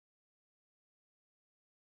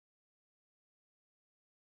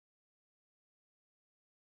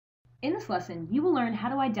In this lesson, you will learn how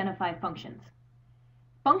to identify functions.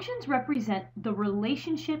 Functions represent the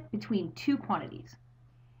relationship between two quantities,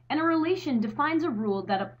 and a relation defines a rule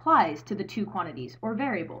that applies to the two quantities or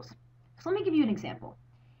variables. So let me give you an example.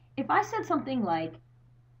 If I said something like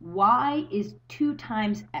y is 2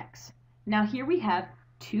 times x, now here we have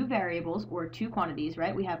two variables or two quantities,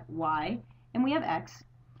 right? We have y and we have x,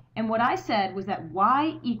 and what I said was that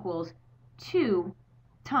y equals 2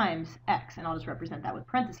 times x, and I'll just represent that with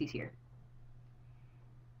parentheses here.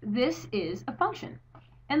 This is a function,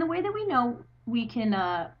 and the way that we know we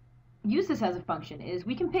can use this as a function is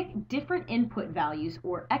we can pick different input values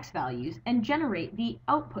or x values and generate the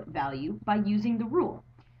output value by using the rule.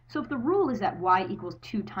 So if the rule is that y equals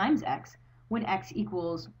 2 times x, when x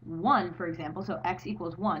equals 1, for example, so x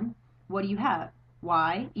equals 1, what do you have?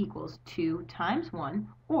 Y equals 2 times 1,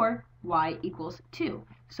 or y equals 2.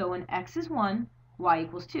 So when x is 1, y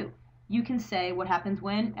equals 2. You can say what happens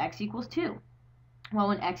when x equals 2. Well,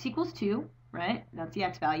 when x equals 2, right, that's the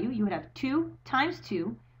x value, you would have 2 times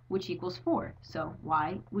 2, which equals 4. So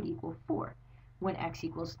y would equal 4. When x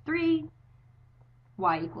equals 3,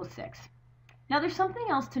 y equals 6. Now there's something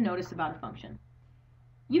else to notice about a function.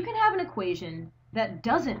 You can have an equation that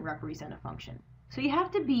doesn't represent a function. So you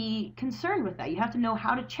have to be concerned with that. You have to know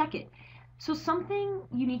how to check it. So something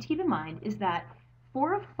you need to keep in mind is that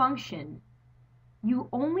for a function, you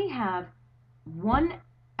only have one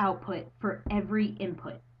output for every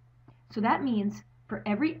input. So that means for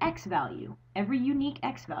every x value, every unique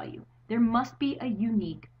x value, there must be a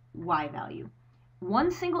unique y value.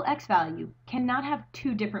 One single x value cannot have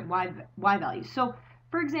two different y values. So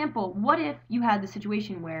for example, what if you had the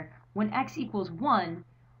situation where when x equals 1,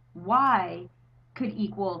 y could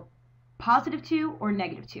equal positive 2 or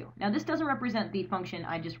negative 2. Now this doesn't represent the function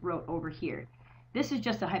I just wrote over here. This is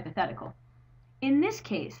just a hypothetical. In this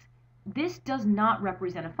case, this does not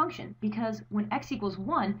represent a function because when x equals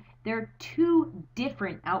 1, there are two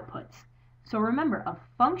different outputs. So remember, a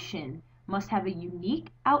function must have a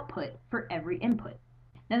unique output for every input.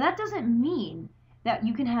 Now that doesn't mean that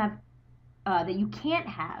you can't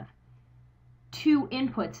have two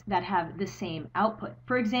inputs that have the same output.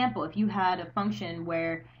 For example, if you had a function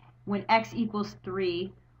where when x equals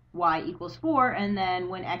 3, y equals 4, and then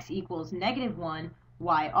when x equals negative 1,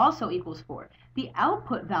 y also equals 4. The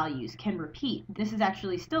output values can repeat. This is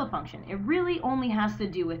actually still a function. It really only has to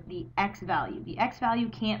do with the x value. The x value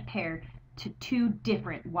can't pair to two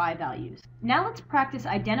different y values. Now let's practice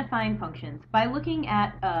identifying functions by looking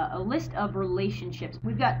at a list of relationships.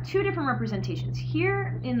 We've got two different representations.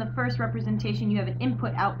 Here in the first representation you have an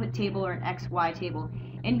input-output table or an x-y table,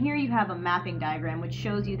 and here you have a mapping diagram which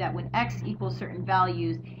shows you that when x equals certain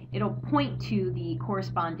values, it'll point to the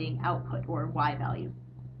corresponding output or y value.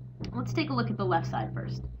 Let's take a look at the left side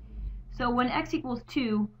first. So when x equals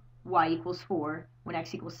 2, y equals 4. When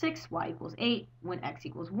x equals 6, y equals 8. When x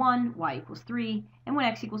equals 1, y equals 3. And when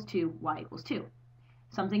x equals 2, y equals 2.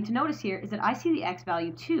 Something to notice here is that I see the x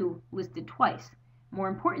value 2 listed twice. More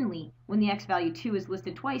importantly, when the x value 2 is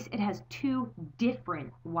listed twice, it has two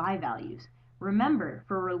different y values. Remember,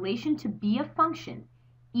 for a relation to be a function,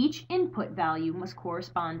 each input value must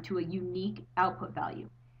correspond to a unique output value.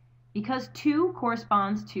 Because 2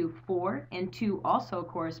 corresponds to 4 and 2 also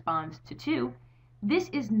corresponds to 2, this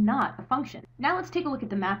is not a function. Now let's take a look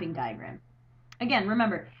at the mapping diagram. Again,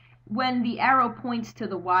 remember, when the arrow points to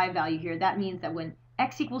the y value here, that means that when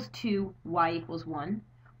x equals 2, y equals 1.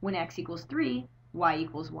 When x equals 3, y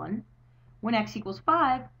equals 1. When x equals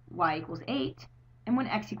 5, y equals 8. And when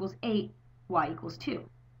x equals 8, y equals 2.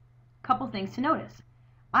 Couple things to notice.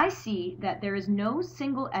 I see that there is no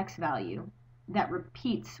single x value that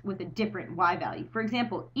repeats with a different y value. For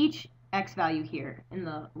example, each x value here in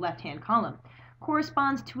the left-hand column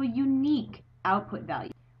corresponds to a unique output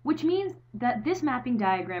value, which means that this mapping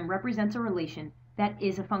diagram represents a relation that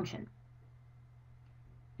is a function.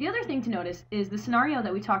 The other thing to notice is the scenario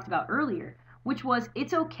that we talked about earlier, which was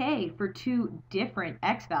it's okay for two different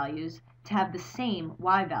x values to have the same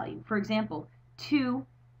y value. For example, 2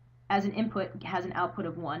 as an input has an output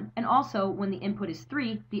of 1, and also when the input is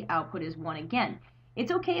 3, the output is 1 again.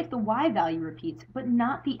 It's okay if the y value repeats, but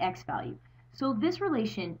not the x value. So this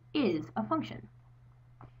relation is a function.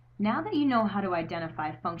 Now that you know how to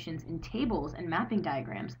identify functions in tables and mapping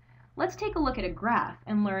diagrams, let's take a look at a graph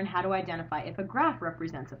and learn how to identify if a graph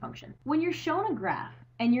represents a function. When you're shown a graph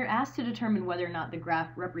and you're asked to determine whether or not the graph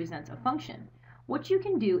represents a function, what you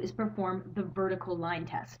can do is perform the vertical line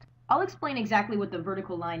test. I'll explain exactly what the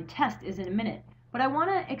vertical line test is in a minute, but I want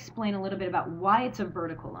to explain a little bit about why it's a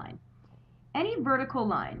vertical line. Any vertical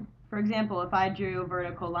line, for example, if I drew a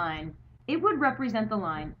vertical line, it would represent the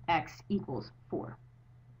line x equals 4.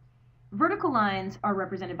 Vertical lines are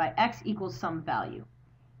represented by x equals some value.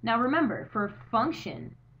 Now remember, for a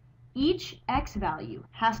function, each x value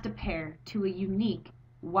has to pair to a unique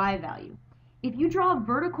y value. If you draw a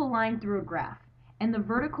vertical line through a graph and the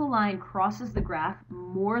vertical line crosses the graph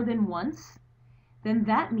more than once, then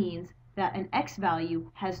that means that an x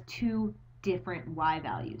value has two different y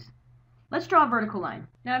values. Let's draw a vertical line.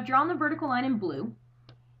 Now I've drawn the vertical line in blue,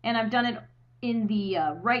 and I've done it in the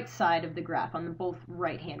right side of the graph on the both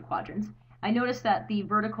right-hand quadrants. I notice that the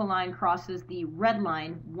vertical line crosses the red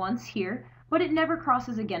line once here, but it never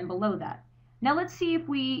crosses again below that. Now let's see if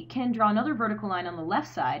we can draw another vertical line on the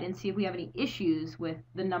left side and see if we have any issues with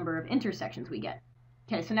the number of intersections we get.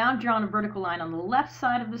 Okay, so now I've drawn a vertical line on the left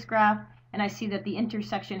side of this graph, and I see that the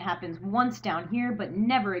intersection happens once down here, but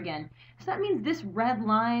never again. So that means this red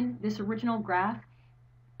line, this original graph,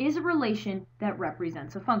 is a relation that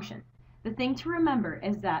represents a function. The thing to remember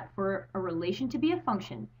is that for a relation to be a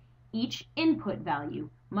function, each input value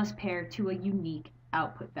must pair to a unique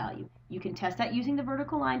output value. You can test that using the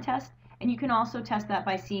vertical line test, and you can also test that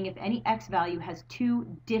by seeing if any x value has two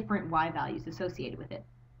different y values associated with it.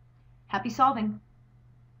 Happy solving!